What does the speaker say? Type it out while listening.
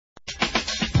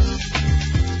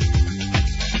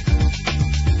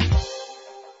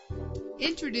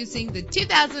Introducing the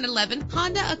 2011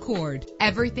 Honda Accord.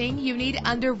 Everything you need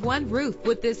under one roof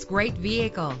with this great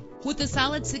vehicle. With a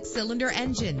solid 6-cylinder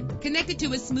engine connected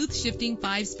to a smooth shifting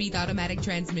 5-speed automatic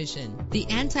transmission, the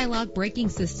anti-lock braking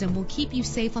system will keep you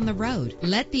safe on the road.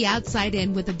 Let the outside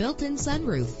in with a built-in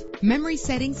sunroof. Memory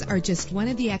settings are just one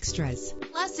of the extras.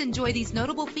 Plus, enjoy these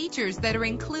notable features that are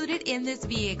included in this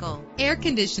vehicle: air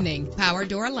conditioning, power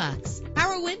door locks,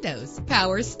 power windows,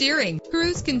 power steering,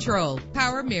 cruise control,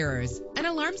 power mirrors, an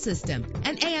alarm system,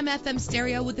 an AM/FM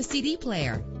stereo with a CD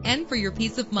player. And for your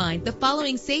peace of mind, the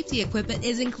following safety equipment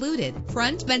is included: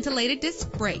 front ventilated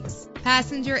disc brakes,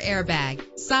 passenger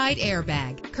airbag, side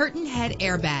airbag, curtain head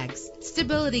airbags,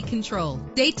 stability control,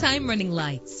 daytime running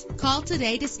lights. Call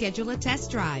today to schedule a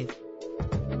test drive.